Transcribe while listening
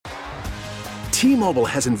T-Mobile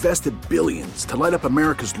has invested billions to light up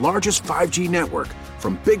America's largest 5G network,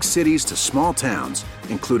 from big cities to small towns,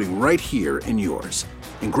 including right here in yours.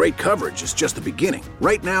 And great coverage is just the beginning.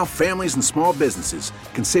 Right now, families and small businesses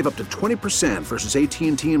can save up to 20% versus AT&T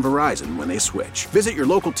and Verizon when they switch. Visit your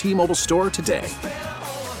local T-Mobile store today.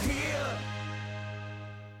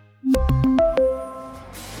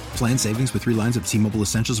 Plan savings with 3 lines of T-Mobile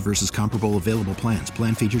Essentials versus comparable available plans.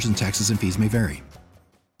 Plan features and taxes and fees may vary.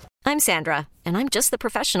 I'm Sandra, and I'm just the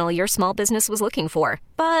professional your small business was looking for.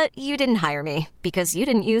 But you didn't hire me because you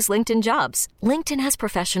didn't use LinkedIn Jobs. LinkedIn has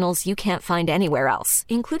professionals you can't find anywhere else,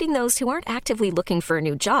 including those who aren't actively looking for a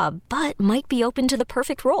new job, but might be open to the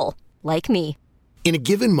perfect role, like me. In a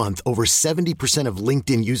given month, over 70% of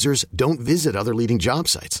LinkedIn users don't visit other leading job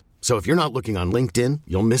sites. So if you're not looking on LinkedIn,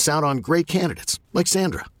 you'll miss out on great candidates like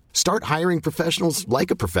Sandra. Start hiring professionals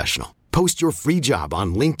like a professional. Post your free job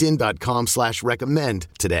on linkedin.com/recommend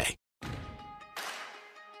today.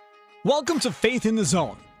 Welcome to Faith in the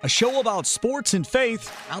Zone, a show about sports and faith,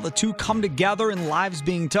 how the two come together and lives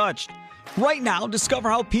being touched. Right now, discover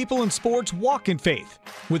how people in sports walk in faith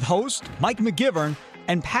with host Mike McGivern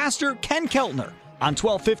and Pastor Ken Keltner on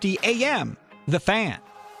 1250 AM, The Fan.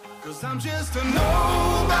 'Cause I'm just a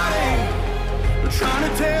nobody,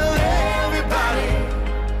 trying to tell everybody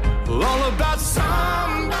all about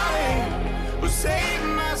somebody who saved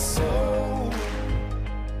my soul.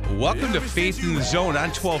 Welcome to Faith in the Zone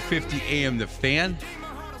on 1250 AM The Fan.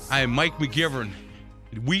 I am Mike McGivern.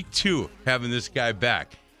 Week 2, having this guy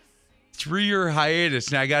back. 3-year hiatus,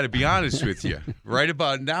 and I got to be honest with you. Right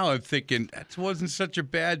about now, I'm thinking, that wasn't such a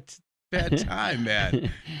bad time,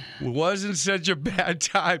 man. It wasn't such a bad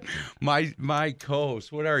time. My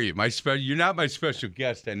co-host, what are you? You're not my special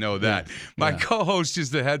guest, I know that. My co-host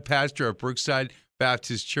is the head pastor at Brookside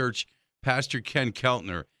Baptist Church, Pastor Ken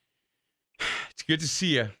Keltner. It's good to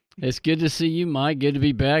see you. It's good to see you, Mike. Good to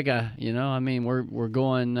be back. We're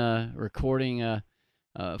going recording a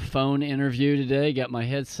phone interview today. Got my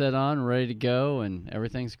headset on, ready to go, and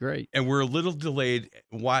everything's great. And we're a little delayed.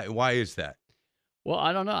 Why is that? Well,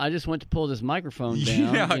 I don't know. I just went to pull this microphone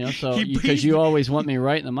down, because you always want me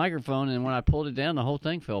right in the microphone, and when I pulled it down, the whole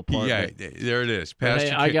thing fell apart. Yeah, there it is. Pastor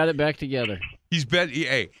Hey, I got it back together.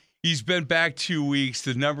 He's been back 2 weeks.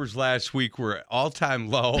 The numbers last week were all-time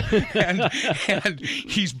low, and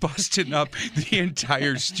he's busting up the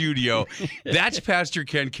entire studio. That's Pastor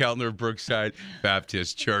Ken Keltner of Brookside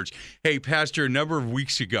Baptist Church. Hey, Pastor, a number of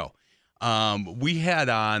weeks ago, we had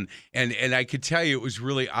on, and I could tell you it was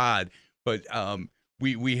really odd, but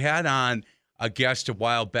we had on a guest a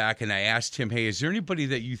while back, and I asked him, hey, is there anybody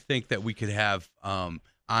that you think that we could have on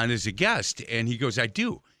as a guest? And he goes, I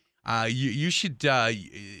do. You should.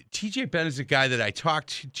 TJ Benn is a guy that I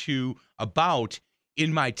talked to about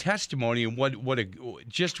in my testimony, and what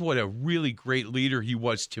a really great leader he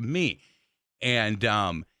was to me. And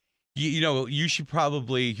you should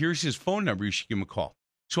probably, here's his phone number. You should give him a call.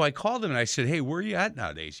 So I called him and I said, hey, where are you at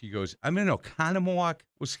nowadays? He goes, I'm in Oconomowoc,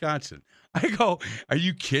 Wisconsin. I go, are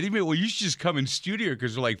you kidding me? Well, you should just come in studio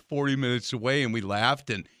because we're like 40 minutes away. And we laughed,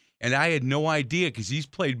 and I had no idea because he's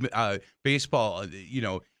played baseball,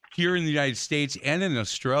 here in the United States and in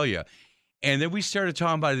Australia. And then we started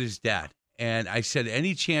talking about his dad. And I said,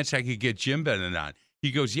 any chance I could get Jim Bennon on?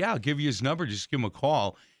 He goes, yeah, I'll give you his number. Just give him a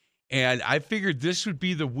call. And I figured this would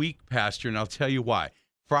be the week, Pastor, and I'll tell you why.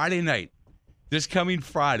 Friday night, this coming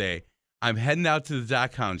Friday, I'm heading out to the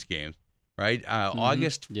Dock Hounds game, right?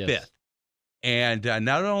 August 5th. Yes. And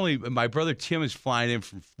not only my brother Tim is flying in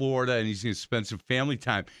from Florida, and he's going to spend some family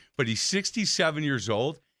time, but he's 67 years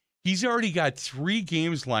old. He's already got 3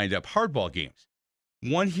 games lined up, hardball games.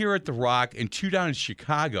 1 here at the Rock and 2 down in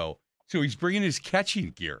Chicago. So he's bringing his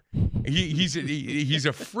catching gear. He's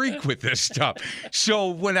a freak with this stuff. So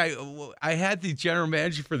when I had the general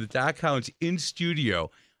manager for the Dock Hounds in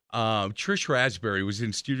studio, Trish Raspberry was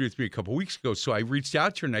in studio with me a couple weeks ago. So I reached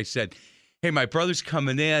out to her and I said, hey, my brother's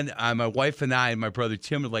coming in. My wife and I and my brother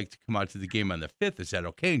Tim would like to come out to the game on the 5th. Is that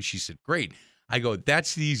okay? And she said, great. I go,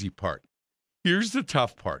 that's the easy part. Here's the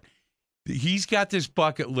tough part. He's got this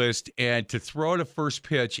bucket list, and to throw out a first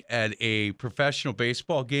pitch at a professional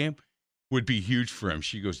baseball game would be huge for him.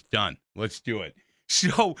 She goes, done. Let's do it.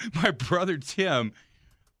 So my brother Tim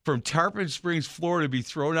from Tarpon Springs, Florida, be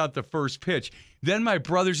throwing out the first pitch. Then my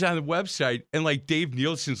brother's on the website, and like Dave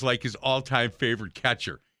Nielsen's like his all-time favorite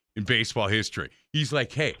catcher in baseball history. He's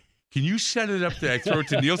like, hey, can you set it up that I throw it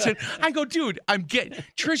to Nielsen? I go, dude,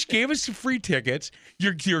 Trish gave us some free tickets.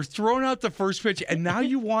 You're throwing out the first pitch, and now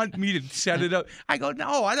you want me to set it up. I go,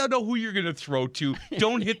 no, I don't know who you're going to throw to.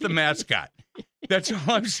 Don't hit the mascot. That's all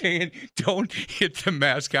I'm saying. Don't hit the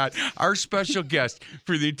mascot. Our special guest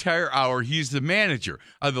for the entire hour, he's the manager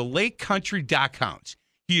of the Lake Country Dockhounds.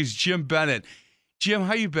 He is Jim Bennett. Jim,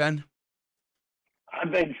 how you been?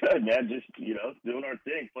 I've been good, man. Just, doing our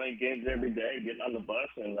thing, playing games every day, getting on the bus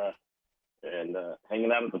and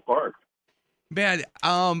hanging out at the park. Man,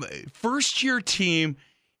 first-year team,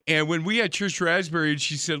 and when we had Trish Raspberry, and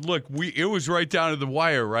she said, look, it was right down to the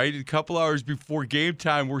wire, right? A couple hours before game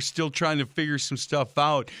time, we're still trying to figure some stuff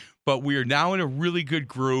out, but we are now in a really good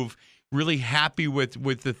groove, really happy with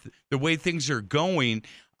the way things are going,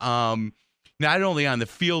 not only on the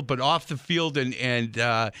field, but off the field, and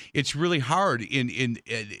it's really hard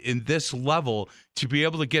in this level to be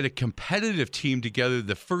able to get a competitive team together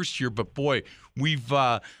the first year, but boy, we've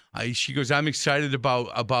she goes, I'm excited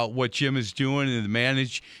about what Jim is doing and the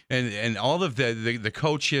manage and all of the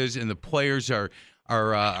coaches and the players are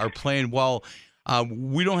playing well.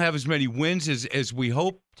 We don't have as many wins as we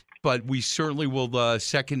hoped, but we certainly will. The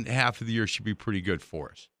second half of the year should be pretty good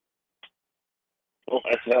for us. Well,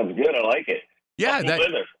 that sounds good. I like it. Yeah,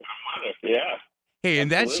 yeah. Hey,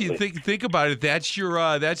 and absolutely. that's you think about it. That's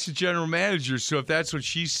your that's the general manager. So if that's what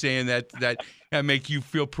she's saying, that make you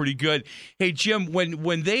feel pretty good. Hey, Jim,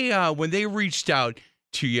 when they reached out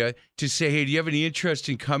to you to say, hey, do you have any interest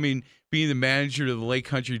in being the manager of the Lake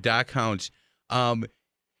Country Dockhounds?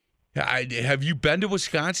 Have you been to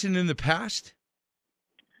Wisconsin in the past?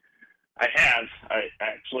 I have. I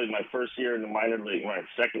actually, my first year in the minor league, my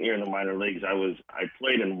second year in the minor leagues, I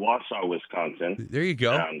played in Wausau, Wisconsin. There you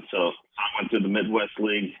go. So I went to the Midwest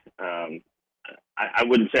League. I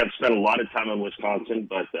wouldn't say I've spent a lot of time in Wisconsin,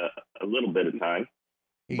 but a little bit of time.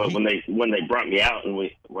 But when they brought me out and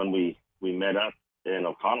when we met up in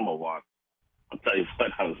Oconomowoc, I'll tell you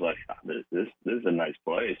what, I was like, this is a nice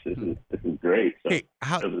place. This is great. So hey,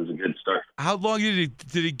 it was a good start. How long did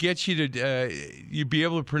it get you to you be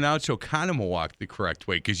able to pronounce Oconomowoc the correct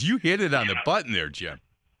way? Because you hit it on the button there, Jim.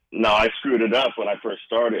 No, I screwed it up when I first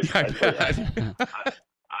started. I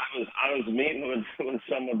was meeting with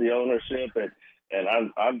some of the ownership and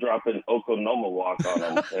I'm dropping Oconomowoc on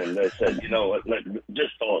them, and they said, you know what,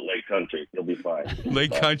 just call it Lake Country. You'll be fine.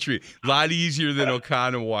 Lake Country. A lot easier than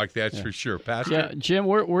Oconomowoc, that's for sure. Pastor? Yeah, Jim,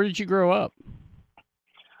 where did you grow up?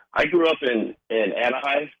 I grew up in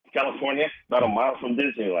Anaheim, California, about a mile from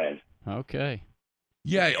Disneyland. Okay.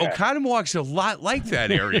 Yeah, Oconomowoc's a lot like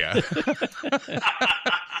that area.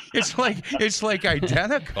 It's like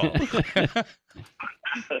identical.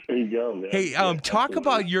 There you go, man. Hey, talk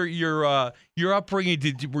about your upbringing.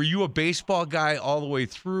 Were you a baseball guy all the way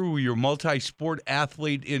through? Were you a multi-sport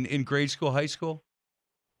athlete in grade school, high school?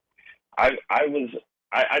 I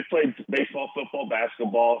played baseball, football,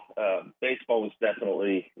 basketball. Baseball was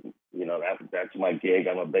definitely, that's my gig.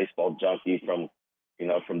 I'm a baseball junkie from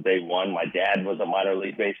day one. My dad was a minor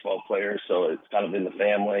league baseball player, so it's kind of in the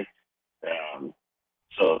family.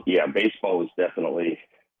 So yeah, baseball was definitely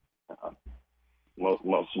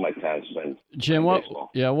most of my time spent. Jim,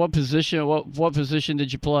 what position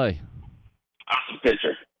did you play? I was a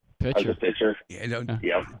pitcher. I was a pitcher.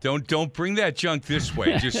 Yeah, don't bring that junk this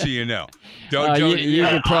way, just so you know. You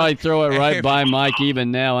could probably throw it right by Mike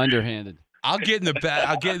even now, underhanded. I'll get in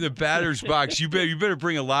the batter's box. You better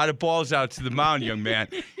bring a lot of balls out to the mound, young man,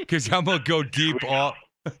 because I'm gonna go deep.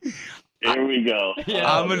 Here we go.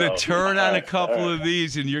 I'm gonna turn on a couple of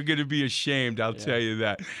these, and you're gonna be ashamed. I'll tell you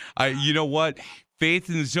that. You know what? Faith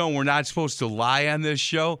in the Zone. We're not supposed to lie on this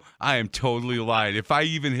show. I am totally lying. If I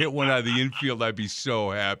even hit one out of the infield, I'd be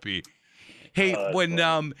so happy. Hey,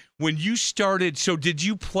 when you started, so did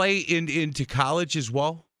you play into college as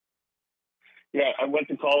well? Yeah, I went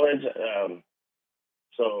to college.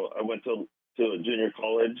 So I went to a junior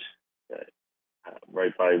college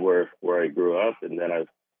right by where I grew up, and then I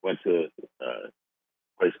went to a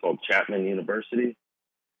place called Chapman University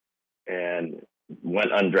and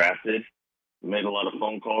went undrafted. Made a lot of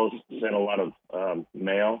phone calls, sent a lot of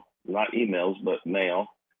mail, not emails, but mail,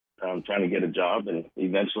 trying to get a job. And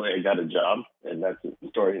eventually I got a job, and that's a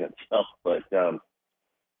story in itself. But,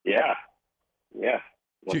 yeah.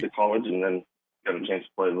 Went to college and then got a chance to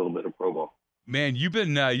play a little bit of pro ball. Man, you've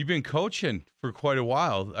been coaching for quite a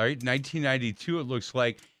while, all right? 1992, it looks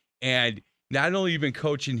like. And not only you've been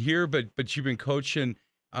coaching here, but you've been coaching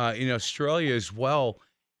in Australia as well.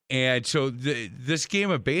 And so this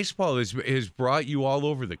game of baseball has brought you all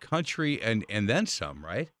over the country and then some,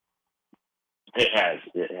 right? It has.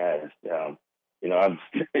 I've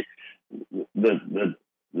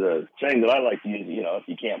the saying that I like to use, if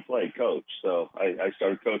you can't play, coach. So I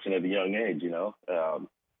started coaching at a young age,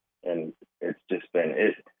 and it's just been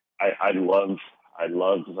it. I love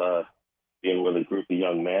being with a group of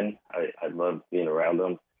young men. I love being around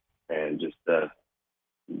them and just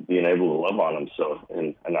being able to love on them. So,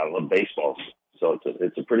 and I love baseball. So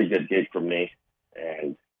it's a pretty good gig for me.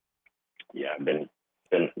 And yeah, I've been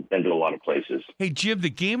to a lot of places. Hey, Jim, the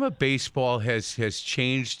game of baseball has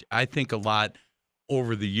changed, I think, a lot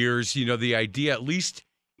over the years. You know, the idea, at least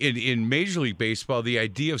in Major League Baseball, the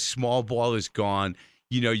idea of small ball is gone.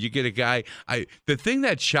 You know, you get a guy. The thing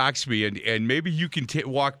that shocks me, and maybe you can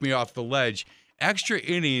walk me off the ledge, extra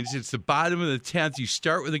innings, it's the bottom of the 10th. You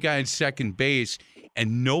start with a guy in second base,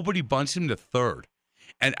 and nobody bunts him to third.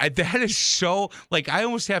 And that is so, like, I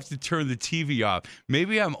almost have to turn the TV off.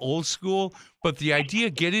 Maybe I'm old school, but the idea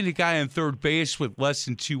of getting a guy on third base with less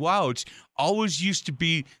than 2 outs always used to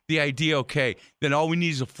be the idea, okay, then all we need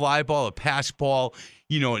is a fly ball, a pass ball,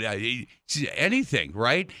 you know, anything,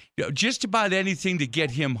 right? Just about anything to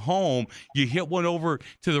get him home. You hit one over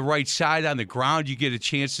to the right side on the ground, you get a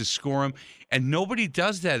chance to score him. And nobody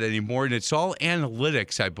does that anymore, and it's all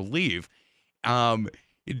analytics, I believe.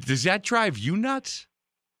 Does that drive you nuts?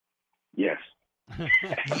 Yes.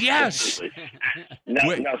 Yes.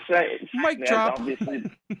 Now, say, mic drop. Obviously,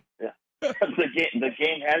 the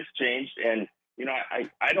game has changed, and you know,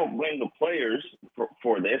 I don't blame the players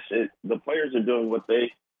for this. The players are doing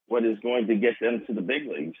what is going to get them to the big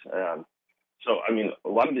leagues. So, I mean, a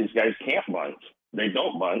lot of these guys can't bunt. They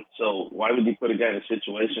don't bunt. So why would you put a guy in a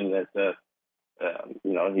situation that,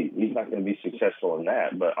 you know, he's not going to be successful in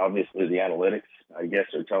that? But obviously the analytics, I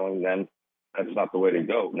guess, are telling them that's not the way to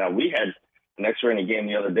go. Now, we had an extra inning game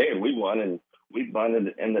the other day, and we won, and we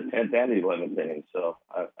bunted in the 10th and the 11th inning. So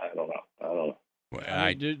I don't know.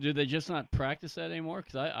 Well, do they just not practice that anymore?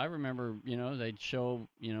 Because I remember, you know, they'd show,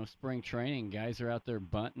 you know, spring training, guys are out there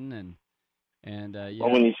bunting and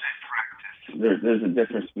well, when you say practice, there's a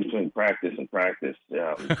difference between practice and practice. You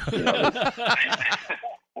know,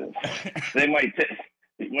 they might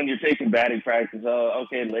when you're taking batting practice,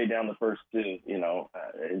 okay, lay down the first two. You know,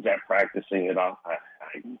 is that practicing it off?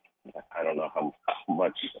 I don't know how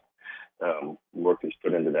much work is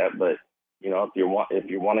put into that, but you know, if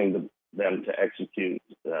you're wanting them to execute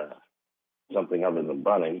something other than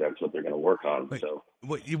bunting, that's what they're going to work on. But so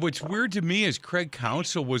what's weird to me is Craig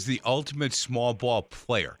Counsell was the ultimate small ball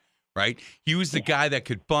player, right? He was the guy that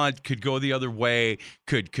could bunt, could go the other way,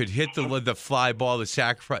 could hit the fly ball, the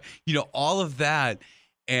sacrifice, you know, all of that.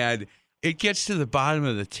 And it gets to the bottom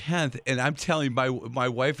of the 10th, and I'm telling you, my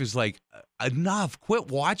wife is like, enough, quit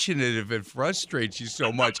watching it if it frustrates you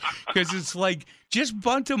so much, because it's like, just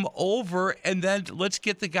bunt him over and then let's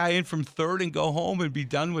get the guy in from third and go home and be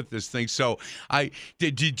done with this thing. So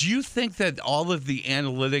did you think that all of the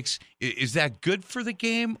analytics, is that good for the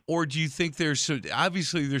game, or do you think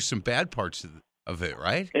obviously there's some bad parts of it,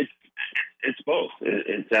 right? It's both.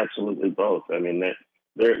 It's absolutely both. I mean,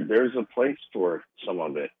 there's a place for some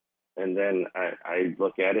of it. And then I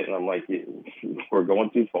look at it and I'm like, we're going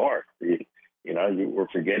too far. You know, we're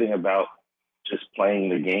forgetting about just playing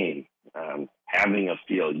the game, having a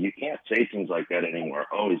feel. You can't say things like that anymore.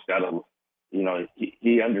 Oh, he's got to, you know,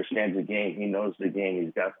 he understands the game. He knows the game.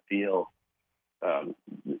 He's got feel.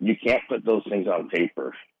 You can't put those things on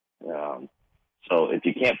paper. So if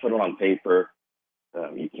you can't put it on paper,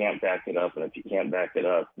 you can't back it up. And if you can't back it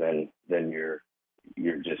up, then you're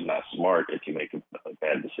just not smart if you make a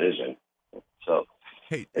bad decision. So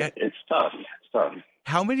it's tough. It's tough.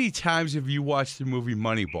 How many times have you watched the movie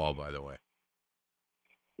Moneyball, by the way?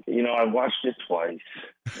 You know, I watched it twice.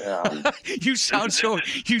 You sound so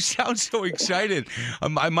excited.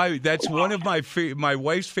 That's one of my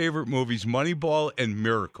wife's favorite movies, Moneyball and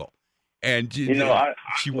Miracle. And you know,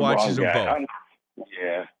 she watches them both.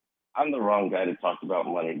 I'm the wrong guy to talk about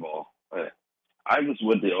Moneyball. But I was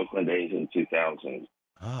with the Oakland A's in 2000.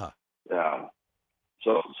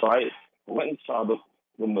 So I went and saw the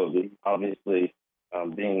movie, obviously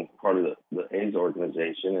being part of the A's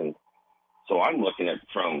organization. And so I'm looking at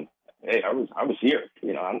from, hey, I was here,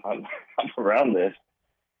 you know, I'm around this.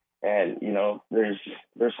 And, you know, there's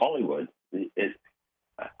Hollywood.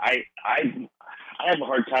 I have a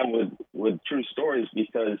hard time with true stories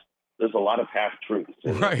because there's a lot of half-truths.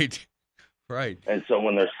 Right. And so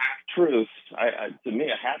when there's half-truths, to me,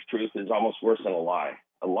 a half-truth is almost worse than a lie.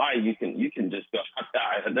 A lie, you can just go,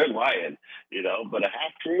 they're lying, you know, but a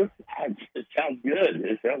half-truth, it sounds good.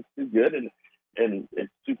 It sounds too good, and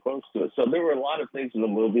it's too close to it. So there were a lot of things in the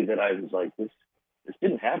movie that I was like, this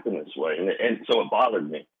didn't happen this way. And so it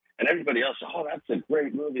bothered me. And everybody else said, oh, that's a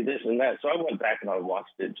great movie, this and that. So I went back and I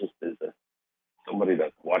watched it just as somebody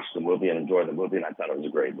that watched the movie and enjoyed the movie, and I thought it was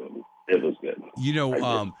a great movie. It was good. You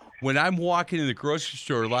know, when I'm walking in the grocery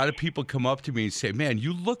store, a lot of people come up to me and say, "Man,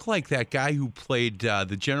 you look like that guy who played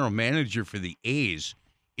the general manager for the A's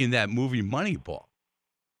in that movie Moneyball."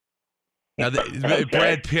 Now,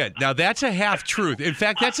 Brad Pitt. Now, that's a half truth. In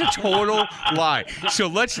fact, that's a total lie. So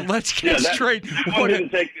let's get straight. That didn't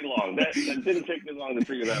take me long. That didn't take me long to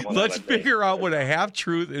figure that one out. Let's figure out what a half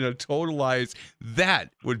truth and a total lie is. That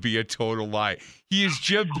would be a total lie. He is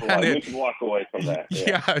Jim Bennett. We can walk away from that.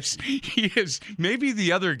 Yeah. Yes, he is. Maybe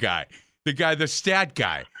the other guy. The stat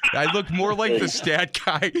guy. I look more like the stat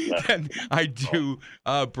guy than I do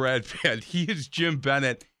Brad Pitt. He is Jim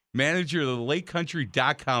Bennett, manager of the Lake Country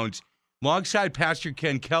Dockhounds, alongside Pastor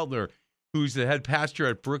Ken Keltner, who's the head pastor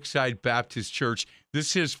at Brookside Baptist Church.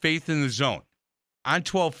 This is Faith in the Zone on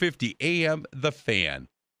 1250 AM The Fan.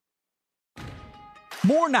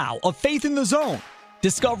 More now of Faith in the Zone,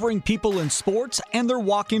 discovering people in sports and their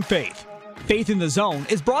walk in faith. Faith in the Zone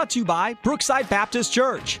is brought to you by Brookside Baptist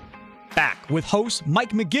Church. Back with host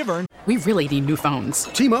Mike McGivern. We really need new phones.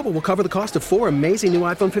 T-Mobile will cover the cost of 4 amazing new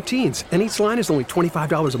iPhone 15s, and each line is only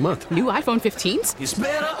 $25 a month. New iPhone 15s? It's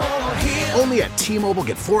better over here. Only at T-Mobile,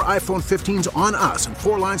 get 4 iPhone 15s on us and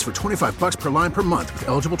 4 lines for $25 per line per month with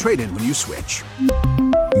eligible trade-in when you switch.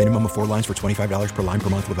 Minimum of 4 lines for $25 per line per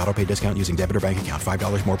month with autopay discount using debit or bank account.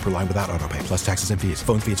 $5 more per line without autopay, plus taxes and fees.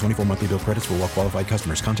 Phone fee at 24 monthly bill credits for well-qualified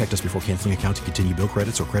customers. Contact us before canceling account to continue bill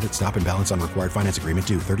credits or credit stop and balance on required finance agreement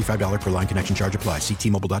due. $35 per line connection charge applies. See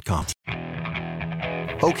T-Mobile.com.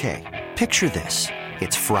 Okay, picture this.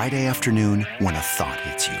 It's Friday afternoon when a thought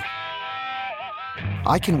hits you.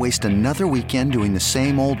 I can waste another weekend doing the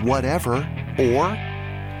same old whatever, or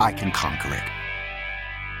I can conquer it.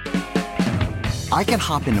 I can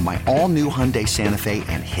hop into my all-new Hyundai Santa Fe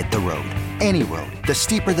and hit the road. Any road. The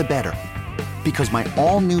steeper, the better. Because my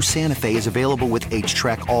all-new Santa Fe is available with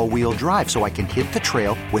H-Track all-wheel drive, so I can hit the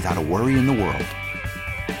trail without a worry in the world.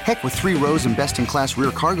 Heck, with 3 rows and best-in-class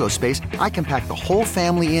rear cargo space, I can pack the whole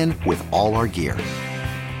family in with all our gear.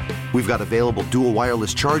 We've got available dual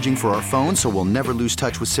wireless charging for our phones, so we'll never lose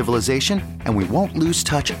touch with civilization, and we won't lose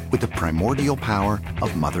touch with the primordial power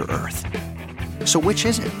of Mother Earth. So which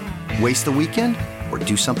is it? Waste the weekend or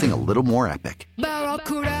do something a little more epic?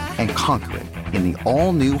 And conquer it in the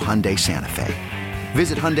all-new Hyundai Santa Fe.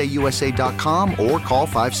 Visit HyundaiUSA.com or call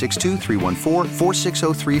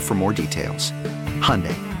 562-314-4603 for more details.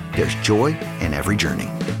 Hyundai, there's joy in every journey.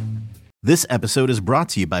 This episode is brought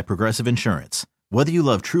to you by Progressive Insurance. Whether you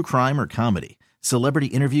love true crime or comedy, celebrity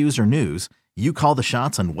interviews or news, you call the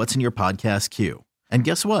shots on what's in your podcast queue. And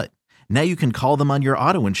guess what? Now you can call them on your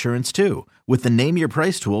auto insurance too with the Name Your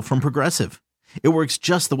Price tool from Progressive. It works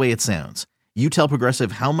just the way it sounds. You tell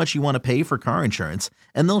Progressive how much you want to pay for car insurance,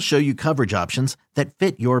 and they'll show you coverage options that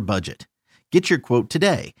fit your budget. Get your quote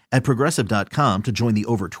today at Progressive.com to join the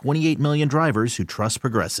over 28 million drivers who trust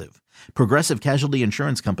Progressive. Progressive Casualty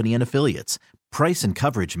Insurance Company and Affiliates. Price and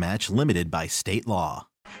coverage match limited by state law.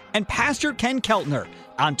 And Pastor Ken Keltner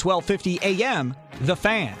on 1250 AM, The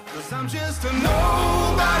Fan. 'Cause I'm just a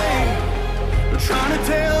nobody, trying to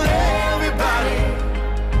tell everybody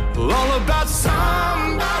all about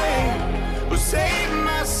somebody who saved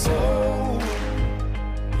my soul.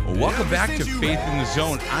 Well, welcome back to Faith in the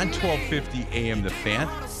Zone on 1250 AM The Fan.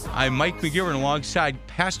 I'm Mike McGivern alongside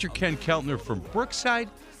Pastor Ken Keltner from Brookside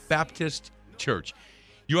Baptist Church.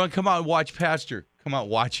 You want to come out and watch Pastor? Come out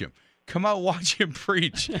and watch him. Come out and watch him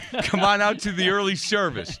preach. Come on out to the early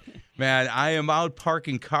service. Man, I am out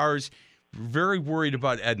parking cars. Very worried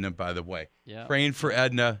about Edna, by the way. Yeah. Praying for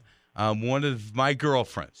Edna, one of my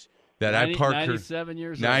girlfriends that I park her. 97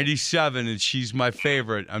 years old. 97, and she's my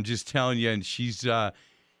favorite. I'm just telling you, and she's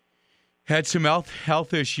had some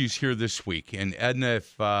health issues here this week. And Edna,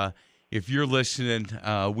 if you're listening,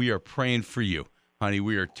 we are praying for you, honey.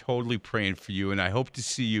 We are totally praying for you, and I hope to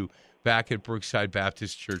see you back at Brookside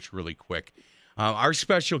Baptist Church really quick. Our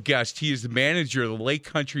special guest, he is the manager of the Lake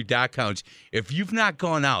Country Dockhounds. If you've not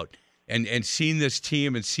gone out and seen this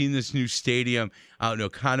team and seen this new stadium out in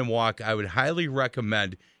Oconomowoc, I would highly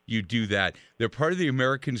recommend you do that. They're part of the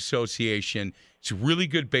American Association. It's really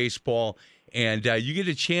good baseball, and you get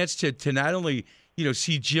a chance to not only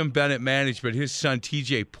see Jim Bennett manage, but his son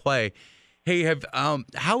TJ play. Hey,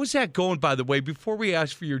 how is that going, by the way? Before we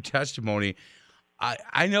ask for your testimony,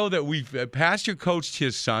 I know that Pastor coached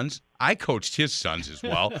his sons. I coached his sons as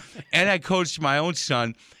well, and I coached my own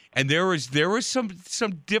son. And there was some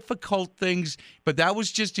difficult things, but that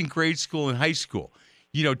was just in grade school and high school.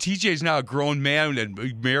 TJ's now a grown man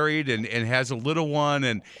and married and has a little one,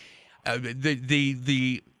 and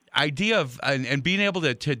the idea of and being able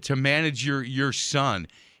to manage your son,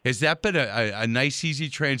 has that been a nice, easy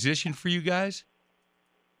transition for you guys?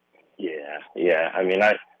 Yeah. I mean,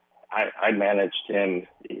 I managed him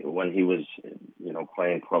when he was,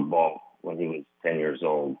 playing club ball when he was 10 years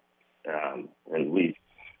old, and we've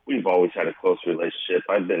always had a close relationship.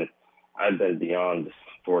 I've been beyond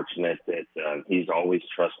fortunate that he's always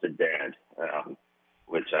trusted Dad,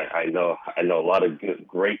 which I know a lot of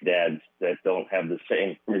great dads that don't have the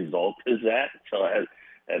same result as that. So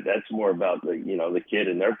that's more about the kid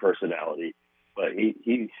and their personality. But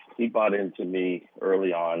he bought into me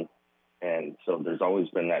early on. And so there's always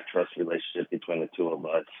been that trust relationship between the two of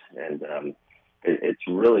us, and it's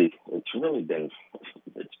really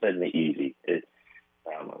been easy. A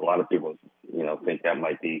lot of people, think that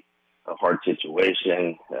might be a hard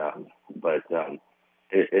situation, but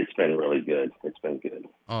it's been really good. It's been good.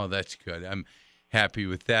 Oh, that's good. I'm happy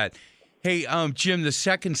with that. Hey, Jim, the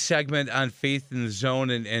second segment on Faith in the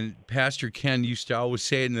Zone, and Pastor Ken used to always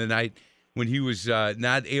say it in the night when he was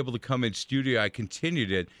not able to come in studio. I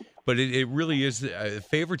continued it. But it really is a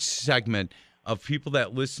favorite segment of people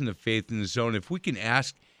that listen to Faith in the Zone. If we can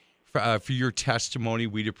ask for your testimony,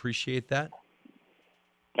 we'd appreciate that.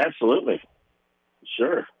 Absolutely.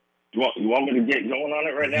 Sure. You want me to get going on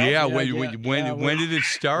it right now? Yeah. When did it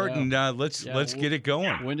start? And let's get it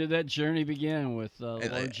going. When did that journey begin with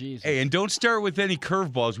Lord Jesus? Hey, and don't start with any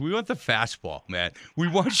curveballs. We want the fastball, man. We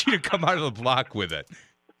want you to come out of the block with it.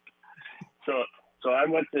 So I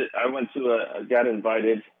got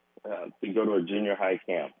invited to go to a junior high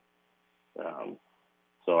camp.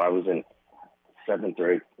 So I was in seventh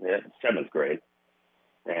grade,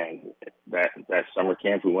 and that summer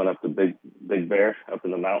camp we went up to Big Bear up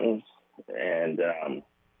in the mountains, and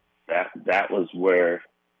that was where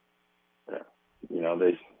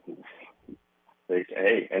they say,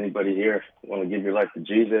 hey, anybody here want to give your life to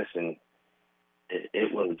Jesus? And it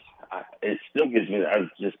still gives me, I've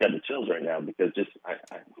just got the chills right now, because I'm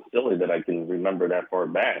silly that I can remember that far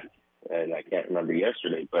back, and I can't remember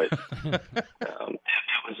yesterday, but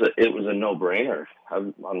it was a no-brainer.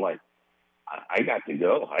 I'm like, I got to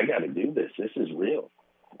go. I got to do this. This is real.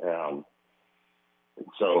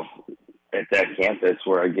 So at that camp, that's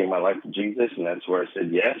where I gave my life to Jesus, and that's where I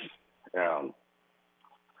said yes.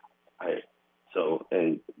 So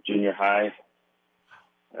in junior high,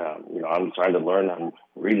 I'm trying to learn. I'm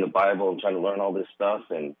reading the Bible and trying to learn all this stuff,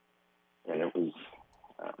 and it was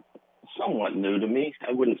somewhat new to me.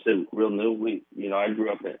 I wouldn't say real new. I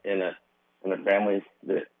grew up in a family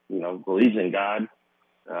that believes in God.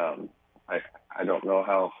 I don't know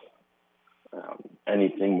how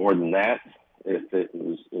anything more than that. If it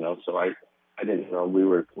was, so I didn't know we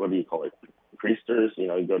were, what do you call it, priesters? You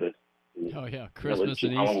go to Christmas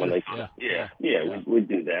and Easter. We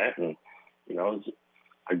do that, and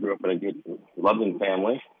I grew up in a good, loving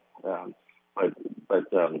family, but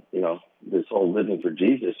this whole living for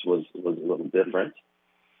Jesus was a little different,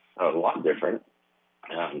 a lot different.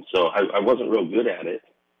 So I wasn't real good at it,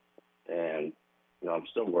 and I'm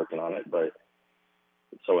still working on it. But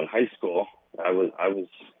so in high school, I was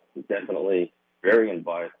definitely very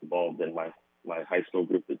involved in my high school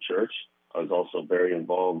group at church. I was also very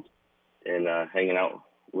involved in hanging out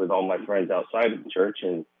with all my friends outside of the church,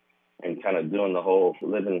 and kind of doing the whole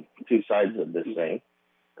living two sides of this thing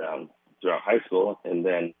throughout high school. And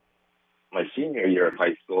then my senior year of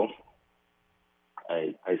high school,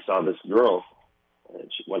 I saw this girl.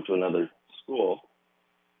 She went to another school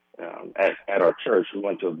at our church. We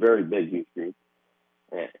went to a very big youth group,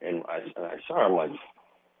 and I saw her. I'm like,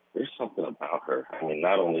 there's something about her. I mean,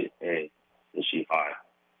 not only is she hot,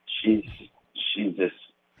 she's just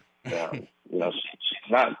she's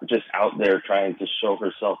not just out there trying to show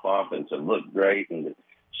herself off and to look great. And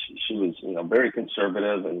she was very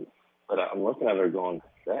conservative, but I'm looking at her going,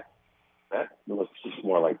 that looks just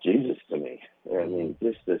more like Jesus to me. I mean,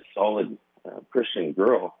 just this solid Christian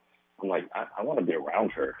girl. I'm like, I want to be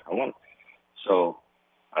around her. So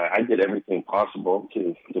I did everything possible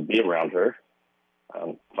to be around her.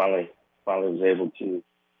 Finally was able to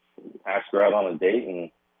ask her out on a date,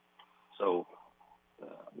 and so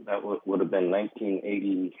that would have been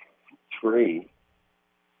 1983.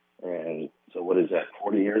 And so what is that?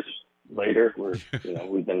 40 years later,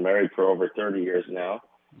 we've been married for over 30 years now,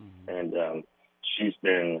 and she's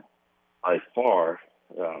been by far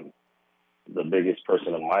the biggest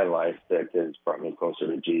person in my life that has brought me closer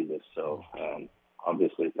to Jesus. So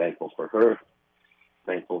obviously thankful for her,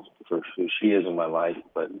 thankful for who she is in my life.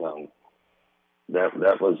 But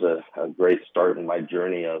that was a great start in my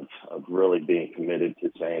journey of really being committed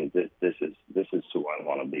to saying this is who I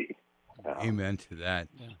want to be. Amen to that.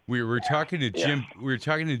 Yeah. We were talking to Jim. We were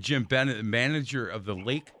talking to Jim Bennett, the manager of the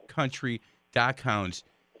Lake Country Dockhounds.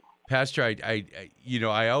 Pastor,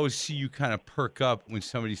 I always see you kind of perk up when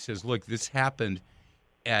somebody says, "Look, this happened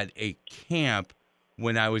at a camp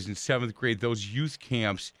when I was in 7th grade, those youth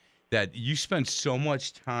camps that you spend so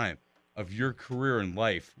much time of your career and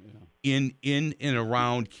life in and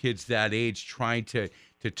around kids that age, trying to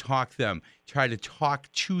try to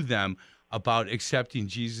talk to them about accepting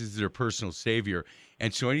Jesus as their personal Savior.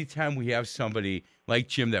 And so anytime we have somebody like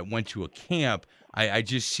Jim that went to a camp, I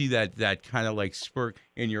just see that kind of like spark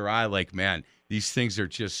in your eye, like, man, these things are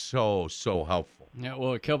just so helpful. Yeah,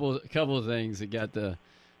 well, a couple of things that got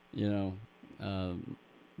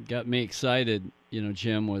got me excited,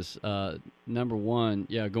 Jim, was number one,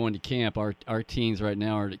 going to camp. Our teens right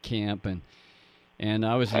now are at camp, and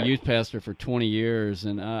I was a youth pastor for 20 years,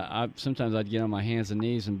 and I sometimes I'd get on my hands and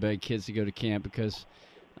knees and beg kids to go to camp because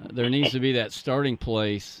there needs to be that starting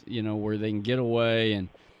place, where they can get away and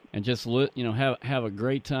just have a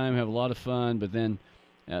great time, have a lot of fun, but then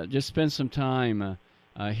just spend some time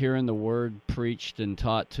hearing the word preached and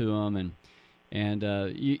taught to them, and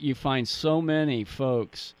you find so many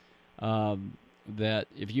folks that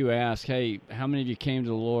if you ask, hey, how many of you came to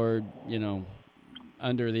the Lord,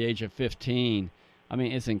 under the age of 15? I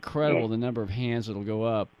mean, it's incredible the number of hands that'll go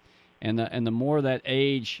up, and the more that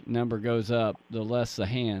age number goes up, the less the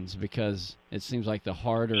hands, because it seems like the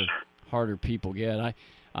harder people get.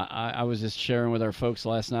 I was just sharing with our folks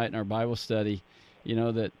last night in our Bible study,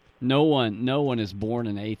 that no one is born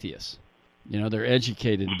an atheist. They're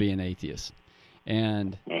educated to be an atheist.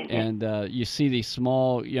 And you see these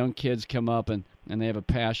small young kids come up and they have a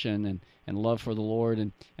passion and love for the Lord.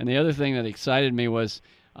 And the other thing that excited me was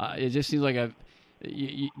it just seems like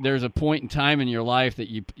there's a point in time in your life that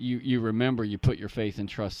you remember you put your faith and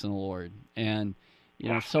trust in the Lord. And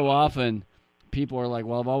so often people are like,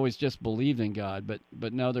 well, I've always just believed in God,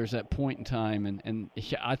 but no, there's that point in time, and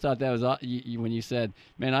I thought that was when you said,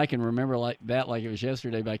 man, I can remember like it was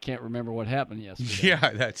yesterday, but I can't remember what happened yesterday.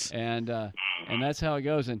 Yeah, that's and that's how it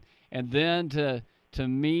goes, and then to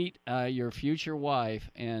meet your future wife,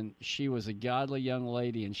 and she was a godly young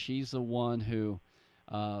lady, and she's the one who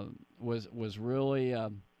was really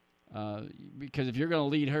because if you're going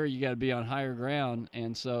to lead her, you got to be on higher ground,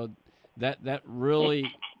 and so that really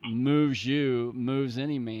moves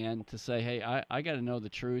any man to say, hey, I got to know the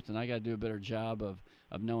truth, and I got to do a better job of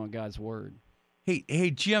knowing God's word.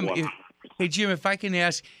 Hey Jim, if I can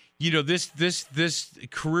ask, this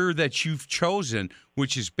career that you've chosen,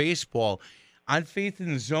 which is baseball, on Faith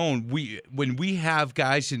in the Zone, when we have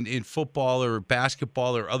guys in football or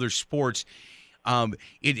basketball or other sports,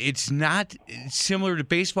 it's not similar to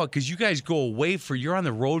baseball because you guys go away you're on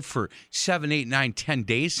the road for 7, 8, 9, 10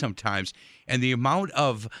 days sometimes, and the amount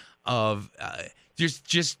of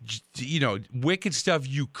just wicked stuff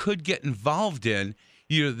you could get involved in,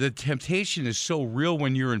 the temptation is so real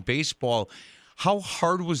when you're in baseball. How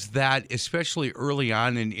hard was that, especially early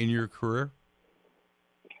on in your career?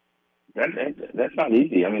 That's not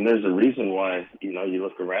easy. I mean, there's a reason why you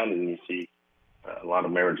look around and you see a lot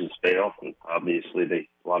of marriages fail, and obviously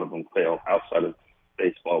a lot of them fail outside of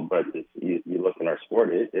baseball. But if you look in our sport,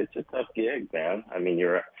 it's a tough gig, man. I mean,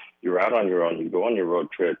 you're out on your own. You go on your road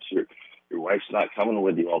trips. Your wife's not coming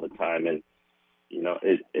with you all the time, and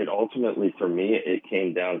it ultimately for me it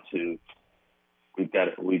came down to we've got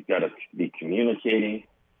to be communicating.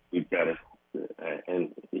 We've got to and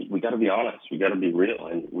we got to be honest. We got to be real,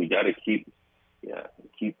 and we got to keep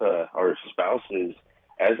our spouses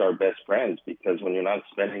as our best friends, because when you're not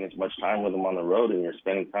spending as much time with them on the road and you're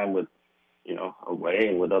spending time with, away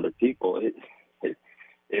and with other people,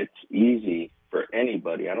 it's easy for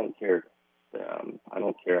anybody. I don't care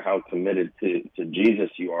how committed to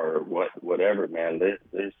Jesus you are or whatever, man.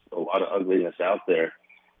 There's a lot of ugliness out there,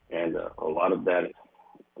 and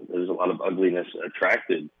there's a lot of ugliness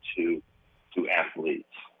attracted to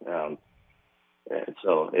athletes. And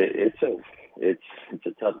so it's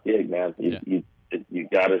a tough gig, man. You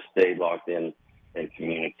got to stay locked in and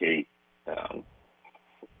communicate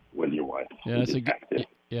with your wife.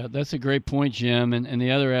 Yeah, that's a great point, Jim. And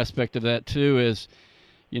the other aspect of that too is,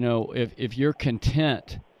 if you're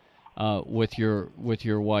content with your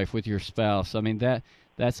wife, with your spouse, I mean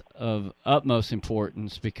that's of utmost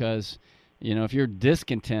importance, because if you're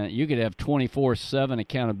discontent, you could have 24/7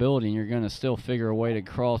 accountability, and you're going to still figure a way to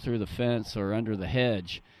crawl through the fence or under the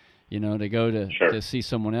hedge, to go to see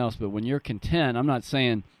someone else. But when you're content, I'm not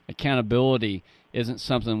saying accountability isn't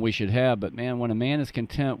something we should have, but man, when a man is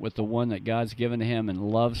content with the one that God's given to him and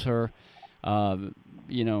loves her,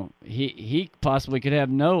 he possibly could have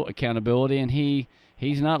no accountability, and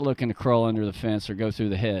he's not looking to crawl under the fence or go through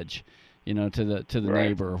the hedge, to the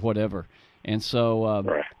neighbor or whatever. And so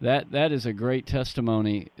that is a great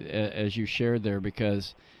testimony as you shared there,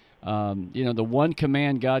 because the one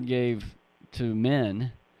command God gave to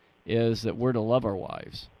men is that we're to love our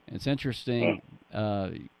wives. It's interesting.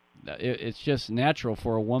 It's just natural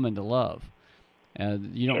for a woman to love.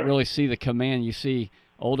 You don't really see the command. You see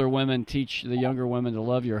older women teach the younger women to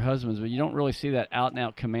love your husbands, but you don't really see that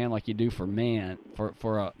out-and-out command like you do for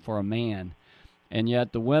a man. And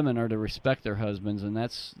yet the women are to respect their husbands, and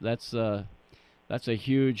that's a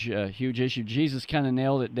huge issue. Jesus kind of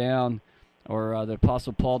nailed it down, or the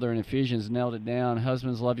Apostle Paul there in Ephesians nailed it down.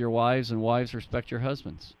 Husbands, love your wives, and wives, respect your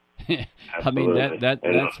husbands. I mean,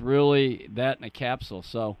 that's really that in a capsule.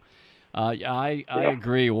 So I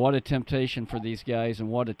agree. What a temptation for these guys, and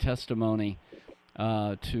what a testimony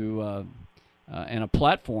and a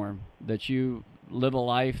platform that you live a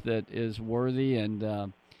life that is worthy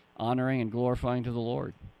and honoring and glorifying to the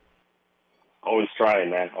Lord. Always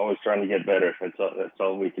trying, man. Always trying to get better. That's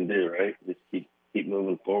all we can do, right? Just keep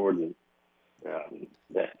moving forward. And go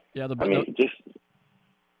ahead.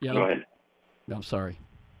 No, I'm sorry.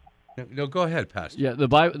 No, go ahead, Pastor. Yeah, the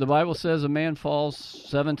Bible says a man falls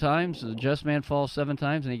 7 times, a just man falls 7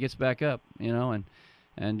 times, and he gets back up.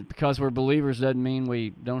 And because we're believers doesn't mean we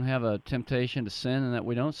don't have a temptation to sin and that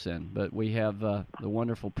we don't sin. But we have the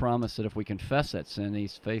wonderful promise that if we confess that sin,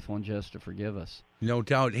 He's faithful and just to forgive us. No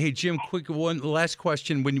doubt. Hey, Jim, quick one last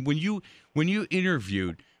question. When you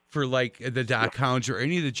interviewed for like the Doc Hounds or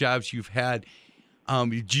any of the jobs you've had,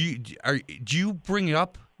 do you bring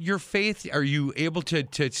up your faith? Are you able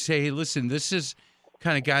to say, hey, listen, this is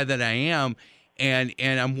kind of guy that I am, and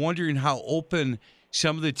I'm wondering how open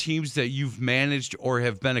some of the teams that you've managed or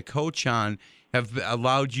have been a coach on have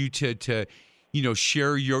allowed you to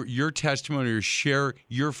share your testimony or share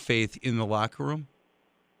your faith in the locker room?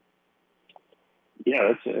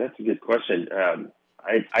 Yeah, that's a good question.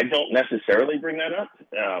 I don't necessarily bring that up.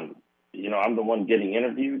 I'm the one getting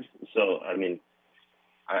interviewed, so I mean,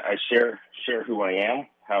 I share who I am,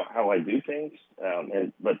 how I do things,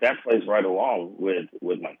 but that plays right along with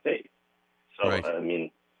my faith. So right. I mean,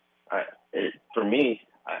 for me,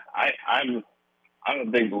 I'm a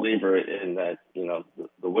big believer in that.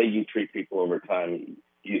 The way you treat people over time,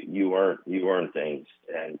 you earn things,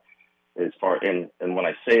 and as far and when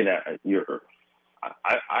I say that,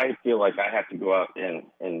 I feel like I have to go out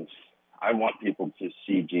and I want people to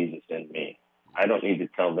see Jesus in me. I don't need to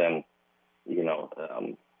tell them,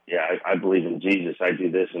 I believe in Jesus. I do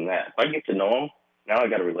this and that. If I get to know them, now I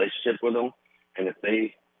got a relationship with them, and if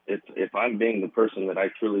I'm being the person that I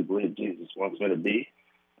truly believe Jesus wants me to be,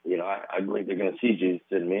 I believe they're going to see Jesus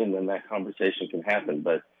in me, and then that conversation can happen.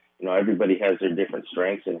 But, everybody has their different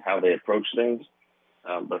strengths and how they approach things.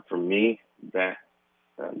 But for me,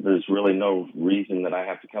 there's really no reason that I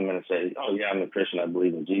have to come in and say, oh, yeah, I'm a Christian. I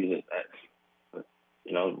believe in Jesus.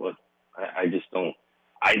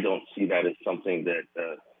 I don't see that as something that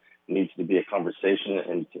needs to be a conversation.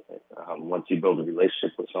 And once you build a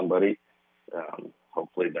relationship with somebody,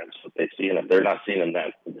 hopefully that's what they see. And if they're not seeing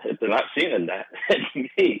that,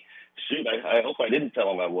 me, shoot, I hope I didn't tell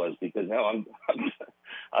them I was, because now I'm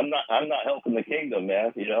not helping the kingdom,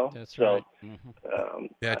 man. That's right.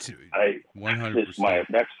 That's 100%. That's my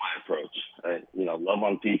approach. Love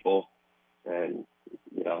on people, and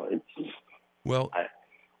it's well.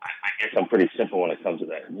 I guess I'm pretty simple when it comes to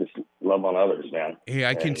that. Just love on others, man.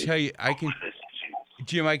 Hey,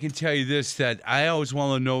 Jim, I can tell you this, that I always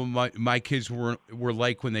want to know what my kids were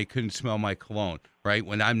like when they couldn't smell my cologne, right?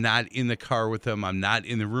 When I'm not in the car with them, I'm not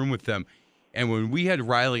in the room with them. And when we had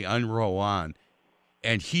Riley Unroe on,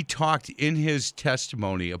 and he talked in his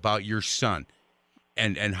testimony about your son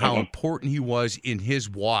and how important he was in his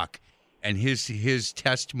walk, and his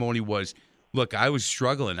testimony was, look, I was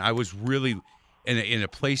struggling. I was really in a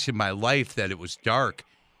place in my life that it was dark.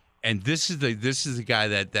 And this is the guy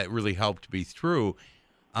that really helped me through.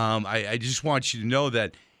 I just want you to know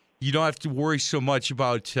that you don't have to worry so much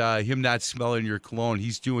about him not smelling your cologne.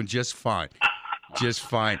 He's doing just fine, just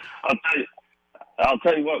fine. I'll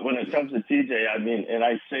tell you what. When it comes to TJ, I mean, and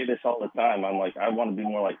I say this all the time. I'm like, I want to be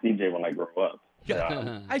more like TJ when I grow up.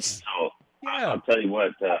 I'll tell you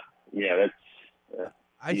what. You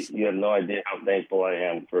have no idea how thankful I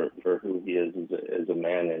am for who he is as a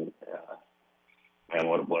man, and man,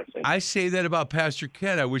 what a blessing. I say that about Pastor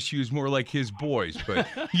Ken. I wish he was more like his boys, but,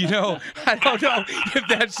 I don't know if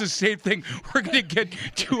that's the same thing. We're going to get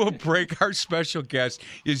to a break. Our special guest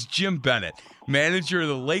is Jim Bennett, manager of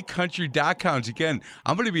the Lake Country Doc Hounds. Again,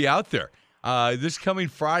 I'm going to be out there this coming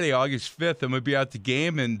Friday, August 5th. I'm going to be at the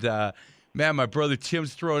game, and, man, my brother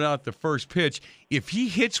Tim's throwing out the first pitch. If he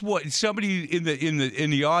hits somebody in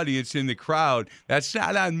the audience, in the crowd, that's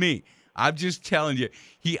not on me. I'm just telling you.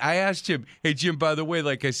 I asked him, hey, Jim, by the way,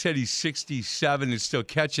 like I said, he's 67 and still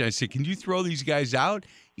catching. I said, can you throw these guys out?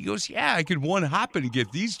 He goes, yeah, I could one hop and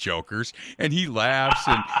get these jokers. And he laughs.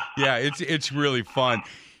 And, yeah, it's really fun.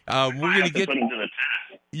 We're going to get –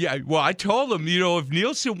 yeah, well, I told him, if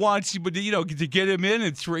Nielsen wants, but to get him in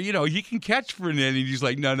and throw, he can catch for an inning. He's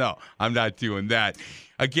like, no, I'm not doing that.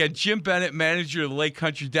 Again, Jim Bennett, manager of the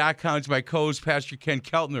LakeCountry.com, is my co-host, Pastor Ken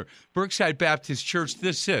Keltner, Brookside Baptist Church.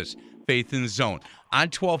 This is Faith in the Zone on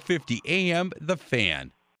 1250 AM, The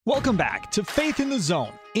Fan. Welcome back to Faith in the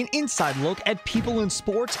Zone, an inside look at people in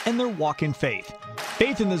sports and their walk in faith.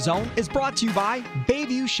 Faith in the Zone is brought to you by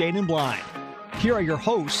Bayview Shade and Blind. Here are your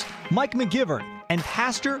hosts, Mike McGivern and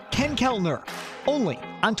Pastor Ken Keltner, only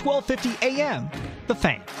on 1250 AM, The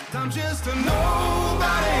Fan. I'm just a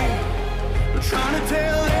nobody, trying to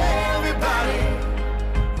tell everybody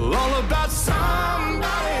all about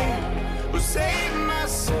somebody who saved my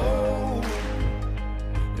soul.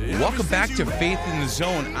 Welcome back to Faith in the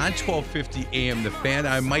Zone on 1250 AM, The Fan.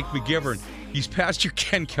 I'm Mike McGivern. He's Pastor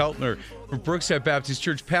Ken Keltner from Brookside Baptist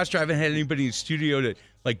Church. Pastor, I haven't had anybody in the studio to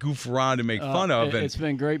goof around and make fun of. It's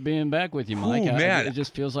been great being back with you, Mike. Ooh, man. It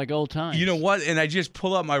just feels like old times. You know what? And I just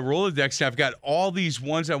pull up my Rolodex, and I've got all these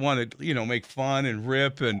ones I want to, make fun and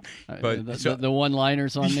rip. The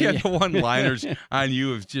one-liners on me. Yeah, the one-liners on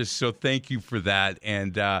you is just so thank you for that.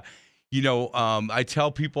 And, I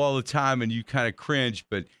tell people all the time, and you kind of cringe,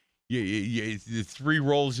 but the three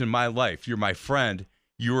roles in my life. You're my friend.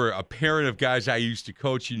 You're a parent of guys I used to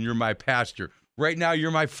coach, and you're my pastor. Right now,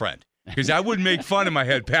 you're my friend. Because I wouldn't make fun of my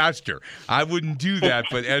head pastor. I wouldn't do that.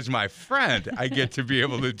 But as my friend, I get to be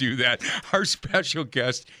able to do that. Our special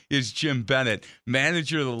guest is Jim Bennett,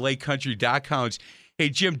 manager of the LakeCountry.com. Hey,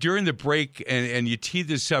 Jim, during the break, and you teed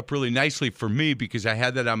this up really nicely for me because I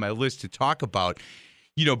had that on my list to talk about.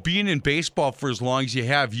 Being in baseball for as long as you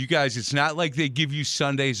have, you guys, it's not like they give you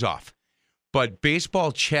Sundays off. But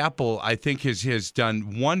Baseball Chapel, I think, has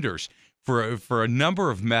done wonders for a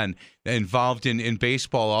number of men involved in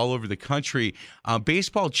baseball all over the country.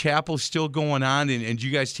 Baseball Chapel is still going on, and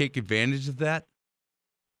you guys take advantage of that?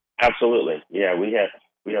 Absolutely. Yeah, we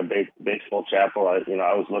have Baseball Chapel. I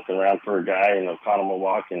was looking around for a guy in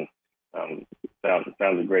Oconomowoc and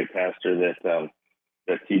found a great pastor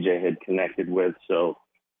that TJ had connected with. So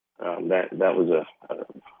that was a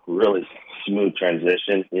really smooth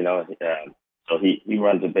transition. So he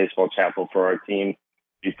runs a Baseball Chapel for our team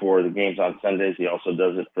before the games on Sundays. He also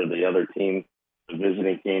does it for the other team, the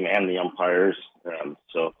visiting team, and the umpires.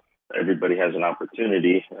 So everybody has an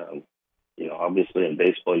opportunity. Obviously in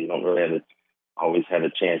baseball, you don't really always have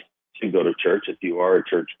a chance to go to church if you are a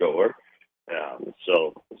church goer.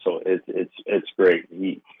 So it's great.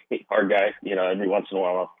 Our guy, every once in a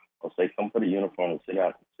while, I'll say, come put a uniform and sit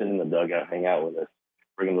in the dugout, hang out with us,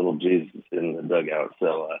 bring a little Jesus in the dugout.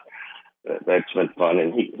 So that's been fun,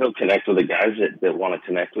 and he'll connect with the guys that want to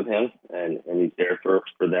connect with him, and he's there for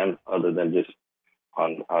them other than just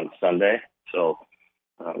on Sunday. So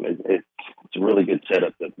it's a really good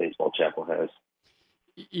setup that Baseball Chapel has.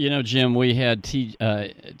 Jim, we had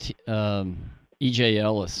E.J.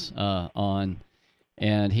 Ellis on,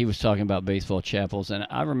 and he was talking about baseball chapels. And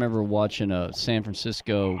I remember watching a San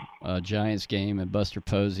Francisco Giants game, and Buster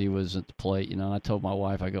Posey was at the plate. And I told my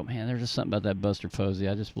wife, I go, man, there's just something about that Buster Posey.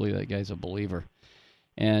 I just believe that guy's a believer.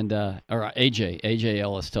 And A.J.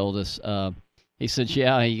 Ellis told us, he said,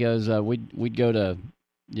 yeah, he goes, we'd go to,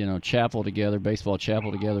 chapel together, baseball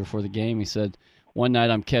chapel together before the game. He said, one night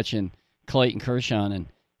I'm catching Clayton Kershaw,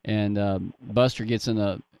 and Buster gets in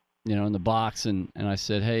the box, and I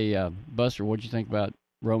said, hey, Buster, what'd you think about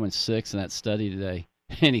Romans 6 and that study today?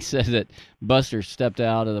 And he said that Buster stepped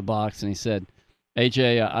out of the box and he said,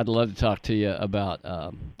 AJ, I'd love to talk to you about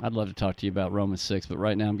Romans 6, but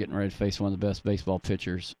right now I'm getting ready to face one of the best baseball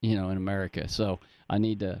pitchers, in America. So I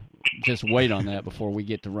need to just wait on that before we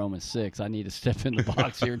get to Romans 6. I need to step in the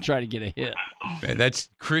box here and try to get a hit. Man, that's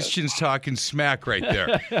Christians talking smack right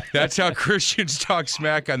there. That's how Christians talk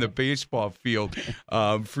smack on the baseball field,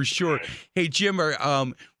 for sure. Hey, Jim,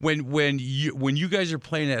 when you guys are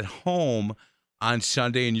playing at home on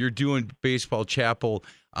Sunday and you're doing Baseball Chapel,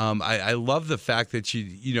 I love the fact that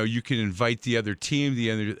you can invite the other team,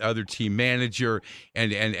 the other team manager,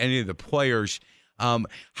 and any of the players.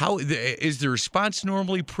 How is the response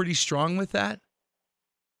normally pretty strong with that?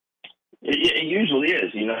 It usually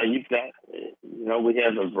is. You've got, we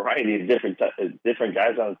have a variety of different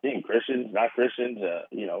guys on the team, Christians, not Christians,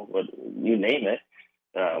 but you name it,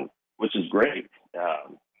 which is great.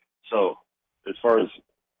 So as far as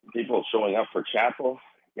people showing up for chapel,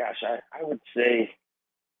 gosh, I would say,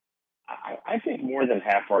 I think more than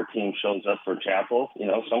half our team shows up for chapel.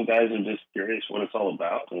 Some guys are just curious what it's all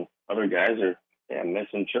about, and other guys are, I'm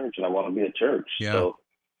missing church and I want to be at church. Yeah. So,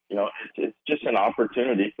 it's just an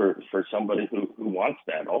opportunity for somebody who wants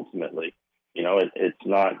that ultimately. It's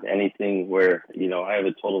not anything where, I have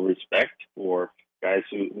a total respect for guys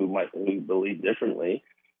who believe differently.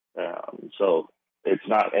 So it's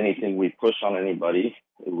not anything we push on anybody.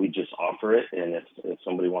 We just offer it. And if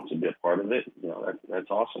somebody wants to be a part of it, that's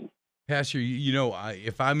awesome. Pastor,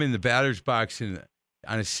 if I'm in the batter's box on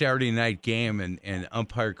a Saturday night game and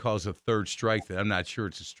umpire calls a third strike that I'm not sure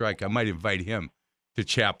it's a strike, I might invite him to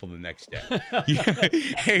chapel the next day.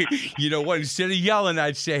 Hey, you know what? Instead of yelling,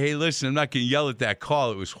 I'd say, hey, listen, I'm not going to yell at that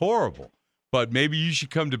call. It was horrible. But maybe you should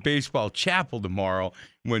come to baseball chapel tomorrow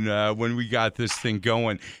when we got this thing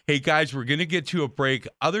going. Hey, guys, we're going to get to a break.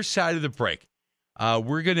 Other side of the break,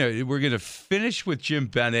 we're gonna finish with Jim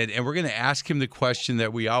Bennett, and we're going to ask him the question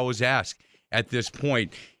that we always ask at this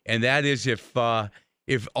point, and that is if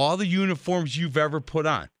all the uniforms you've ever put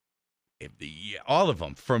on, all of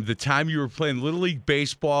them, from the time you were playing Little League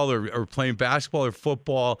baseball or playing basketball or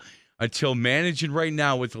football until managing right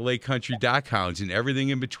now with the Lake Country Dockhounds and everything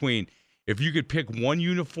in between, if you could pick one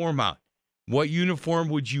uniform out, what uniform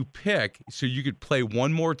would you pick so you could play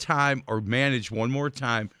one more time or manage one more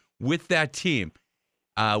time with that team?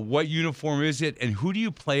 What uniform is it, and who do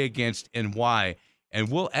you play against and why?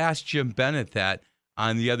 And we'll ask Jim Bennett that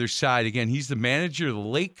on the other side. Again, he's the manager of the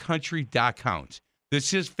Lake Country Dockhounds.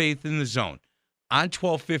 This is Faith in the Zone on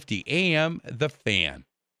 1250 AM, The Fan.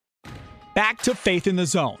 Back to Faith in the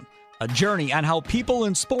Zone, a journey on how people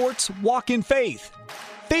in sports walk in faith.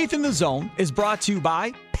 Faith in the Zone is brought to you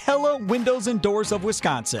by Pella Windows and Doors of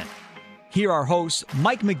Wisconsin. Here are hosts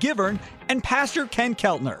Mike McGivern and Pastor Ken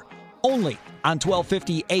Keltner, only on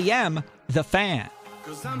 1250 AM, The Fan.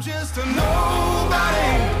 'Cause I'm just a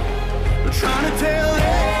nobody, trying to tell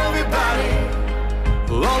everybody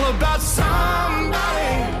all about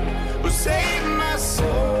somebody who saved my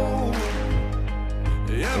soul.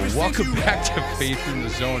 Welcome back to Faith in the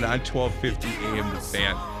Zone on 1250 AM, The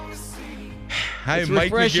Fan. Hi, it's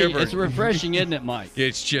Mike refreshing. McGivern. It's refreshing, isn't it, Mike?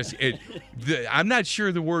 It's just I'm not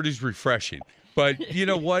sure the word is refreshing, but you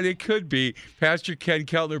know what? It could be. Pastor Ken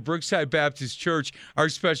Keltner, Brookside Baptist Church, our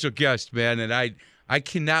special guest, man, and I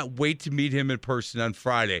cannot wait to meet him in person on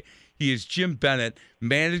Friday. He is Jim Bennett,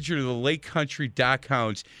 manager of the Lake Country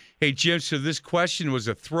Dockhounds. Hey, Jim, so this question was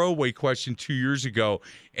a throwaway question 2 years ago,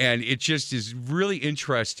 and it just is really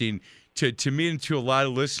interesting to me and to a lot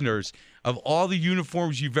of listeners. Of all the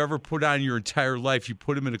uniforms you've ever put on your entire life, you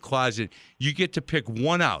put them in a closet, you get to pick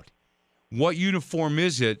one out. What uniform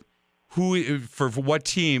is it? Who for what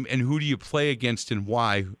team, and who do you play against and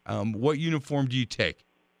why? What uniform do you take?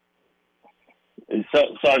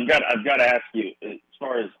 So I've got to ask you, as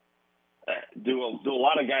far as do a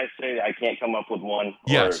lot of guys say I can't come up with one?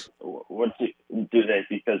 Yes. Or what do they?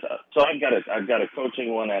 Because so I've got a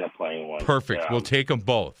coaching one and a playing one. Perfect. We'll take them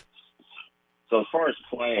both. So as far as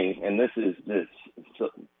playing, and this is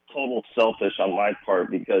total selfish on my part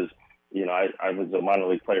because I was a minor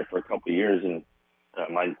league player for a couple of years, and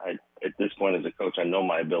I at this point as a coach I know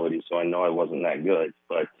my ability, so I know I wasn't that good.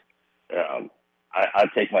 But I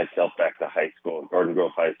take myself back to high school, Garden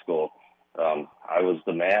Grove High School. I was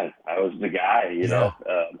the man. I was the guy. You know,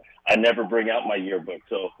 I never bring out my yearbook.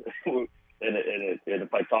 So, and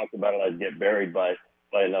if I talked about it, I'd get buried by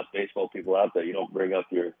enough baseball people out there. You don't bring up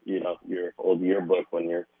your old yearbook when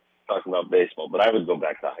you're talking about baseball. But I would go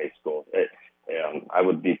back to high school. I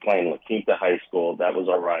would be playing La Quinta High School. That was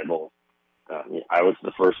our rival. I was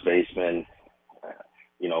the first baseman.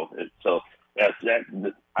 So that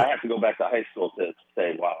I have to go back to high school to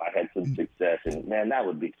say, wow, I had some success, and man, that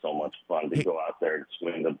would be so much fun to go out there and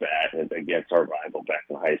swing the bat against our rival back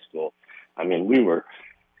in high school. I mean, we were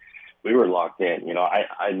locked in.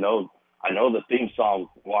 I know the theme song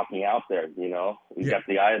walking out there. We got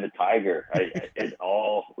the Eye of the Tiger. It's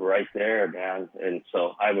all right there, man. And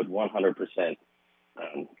so I would 100%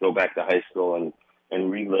 go back to high school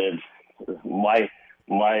and relive my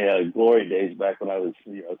glory days back when I was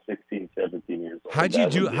 16, 17 years old. How'd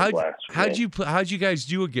you guys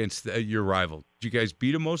do against your rival? Did you guys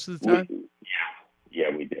beat them most of the time?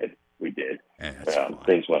 We did. Yeah,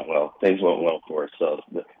 things went well. Things went well for us. So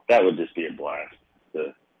that would just be a blast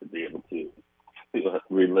to be able to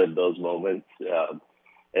relive those moments.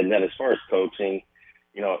 And then as far as coaching,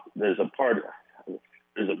 there's a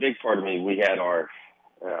big part of me. We had our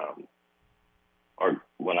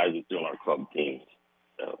when I was doing our club teams,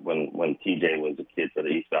 when TJ was a kid for the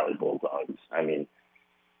East Valley Bulldogs. I mean,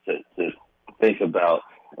 to think about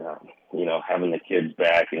having the kids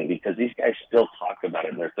back, and because these guys still talk about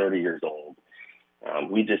it and they're 30 years old.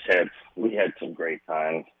 We had some great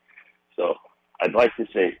times. So I'd like to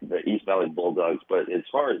say the East Valley Bulldogs, but as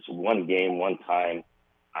far as one game, one time,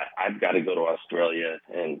 I've got to go to Australia.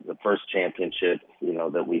 And the first championship,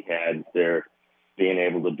 that we had there, being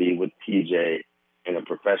able to be with TJ in a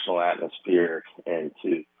professional atmosphere, and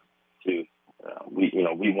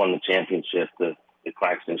we won the championship, the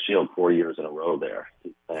Claxton Shield, 4 years in a row there.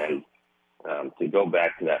 And to go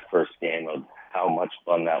back to that first game of how much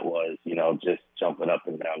fun that was, just jumping up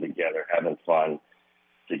and down together, having fun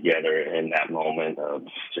together in that moment of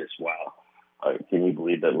just, wow. Can you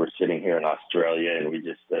believe that we're sitting here in Australia and we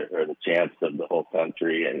just are the champs of the whole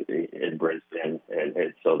country and in Brisbane?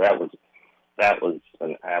 And so that was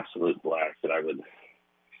an absolute blast that I would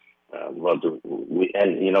love to. We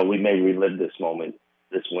may relive this moment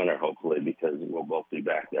this winter, hopefully, because we'll both be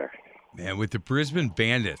back there. Man, with the Brisbane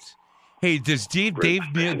Bandits. Hey, does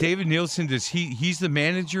David Nielsen? He's the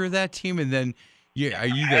manager of that team, and then are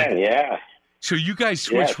you the? Yeah. So you guys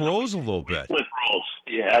switch roles a little bit. Flip roles.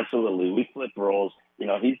 Yeah, absolutely. We flip roles.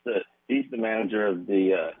 He's the manager of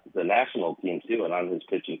the national team too, and I'm his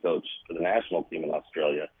pitching coach for the national team in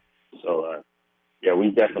Australia. So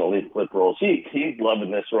we definitely flip roles. He's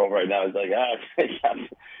loving this role right now. He's like,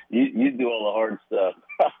 you do all the hard stuff.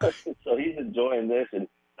 So he's enjoying this, and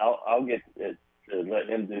I'll get to let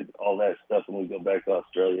him do all that stuff when we go back to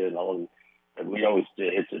Australia and all. And we always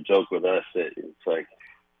it's a joke with us that it's like,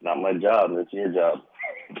 not my job, it's your job.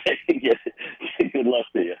 Good luck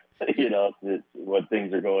to you. It's when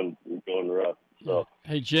things are going rough. So,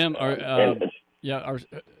 hey Jim, are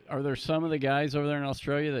there some of the guys over there in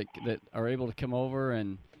Australia that are able to come over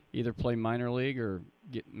and either play minor league or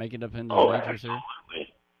make it up into the majors here?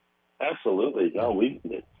 Absolutely. No, we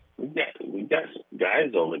got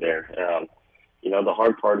guys over there. The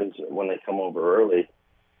hard part is when they come over early.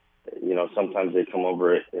 Sometimes they come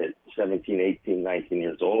over at 17, 18, 19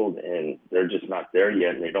 years old, and they're just not there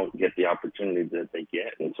yet, and they don't get the opportunity that they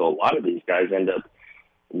get. And so a lot of these guys end up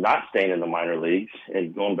not staying in the minor leagues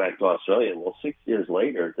and going back to Australia. Well, 6 years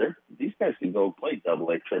later, these guys could go play AA,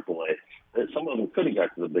 AAA. Some of them could have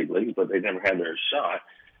got to the big leagues, but they never had their shot.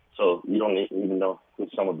 So you don't even know who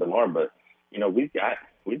some of them are. But we've got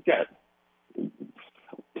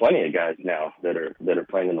plenty of guys now that are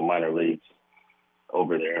playing in the minor leagues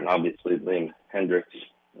over there, and obviously Liam Hendricks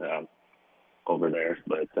over there.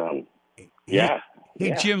 But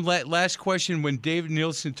Hey Jim, last question. When David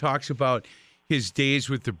Nielsen talks about his days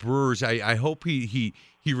with the Brewers, I hope he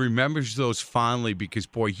remembers those fondly, because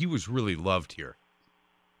boy, he was really loved here.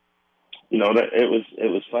 It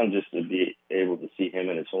was fun just to be able to see him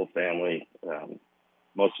and his whole family.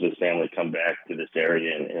 Most of his family come back to this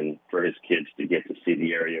area, and for his kids to get to see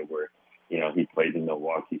the area where he played in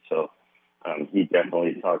Milwaukee. So he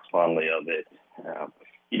definitely talks fondly of it.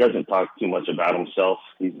 He doesn't talk too much about himself.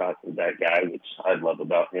 He's not that guy, which I love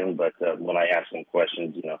about him. But when I ask him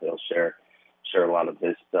questions, he'll share a lot of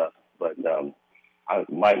his stuff. But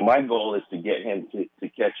my goal is to get him to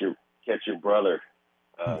catch your brother.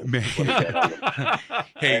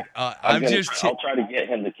 Hey, I'll try to get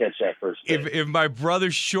him to catch that first. If my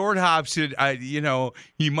brother short hops it,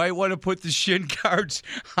 he might want to put the shin guards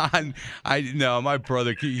on. My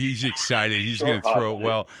brother, he's excited. He's going to throw it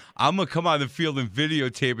well. I'm going to come on the field and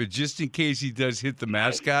videotape it just in case he does hit the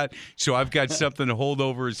mascot. So I've got something to hold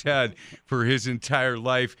over his head for his entire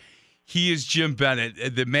life. He is Jim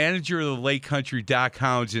Bennett, the manager of the Lake Country Dock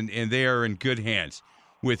Hounds, and they are in good hands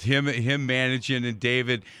with him managing, and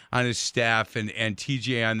David on his staff, and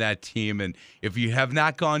TJ on that team. And if you have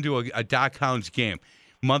not gone to a Dock Hounds game,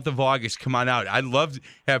 month of August, come on out. I'd love to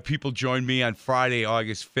have people join me on Friday,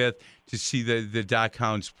 August 5th, to see the Dock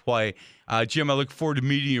Hounds play. Jim, I look forward to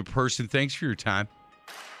meeting you in person. Thanks for your time.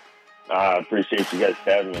 I appreciate you guys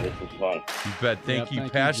having me. This was fun. You bet. Thank you,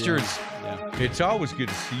 Pastor. It's always good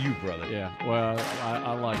to see you, brother. Yeah, well,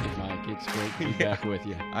 I like it, Mike. It's great to be back with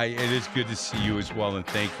you. It is good to see you as well, and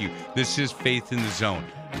thank you. This is Faith in the Zone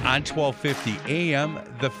on 1250 AM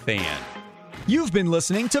The Fan. You've been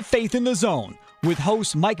listening to Faith in the Zone with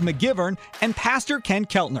host Mike McGivern and Pastor Ken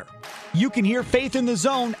Keltner. You can hear Faith in the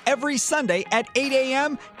Zone every Sunday at 8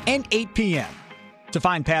 a.m. and 8 p.m. To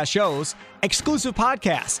find past shows, exclusive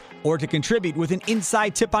podcasts, or to contribute with an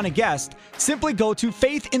inside tip on a guest, simply go to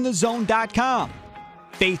faithinthezone.com.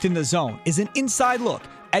 Faith in the Zone is an inside look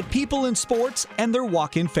at people in sports and their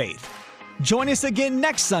walk in faith. Join us again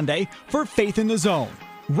next Sunday for Faith in the Zone,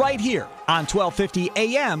 right here on 1250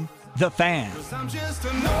 AM, The Fan. I'm just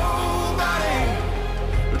a nobody,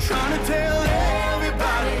 trying to tell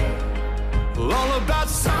everybody all about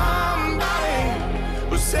somebody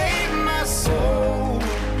who saved my soul.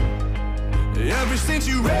 Ever since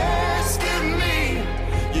you rescued me,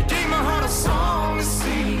 you gave my heart a song to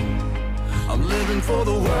sing. I'm living for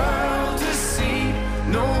the world to see,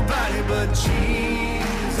 nobody but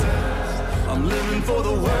Jesus. I'm living for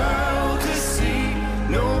the world to see.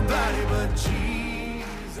 Nobody but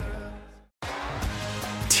Jesus.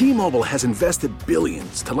 T-Mobile has invested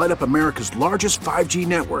billions to light up America's largest 5G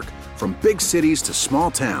network, from big cities to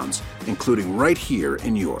small towns, including right here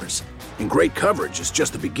in yours. And great coverage is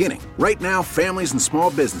just the beginning. Right now, families and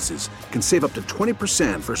small businesses can save up to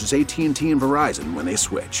 20% versus AT&T and Verizon when they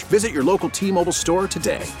switch. Visit your local T-Mobile store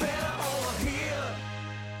today.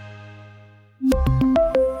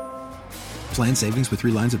 Plan savings with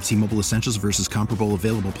 3 lines of T-Mobile Essentials versus comparable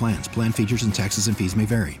available plans. Plan features and taxes and fees may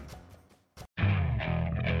vary.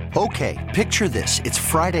 Okay, picture this. It's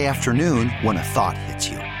Friday afternoon when a thought hits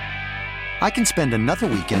you. I can spend another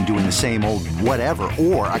weekend doing the same old whatever,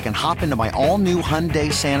 or I can hop into my all-new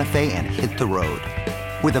Hyundai Santa Fe and hit the road.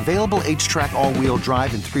 With available H-Track all-wheel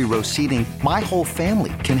drive and 3-row seating, my whole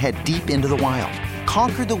family can head deep into the wild.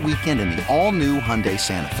 Conquer the weekend in the all-new Hyundai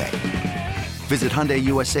Santa Fe. Visit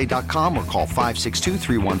HyundaiUSA.com or call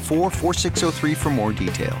 562-314-4603 for more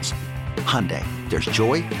details. Hyundai, there's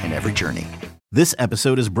joy in every journey. This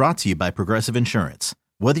episode is brought to you by Progressive Insurance.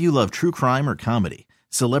 Whether you love true crime or comedy,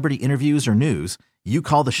 celebrity interviews or news, you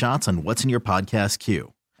call the shots on what's in your podcast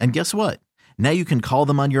queue. And guess what? Now you can call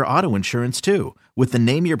them on your auto insurance too with the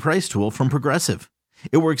Name Your Price tool from Progressive.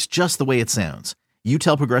 It works just the way it sounds. You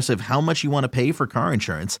tell Progressive how much you want to pay for car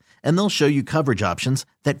insurance, and they'll show you coverage options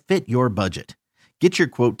that fit your budget. Get your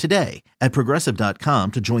quote today at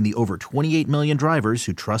Progressive.com to join the over 28 million drivers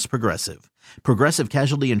who trust Progressive. Progressive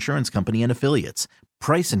Casualty Insurance Company and Affiliates.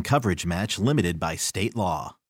 Price and coverage match limited by state law.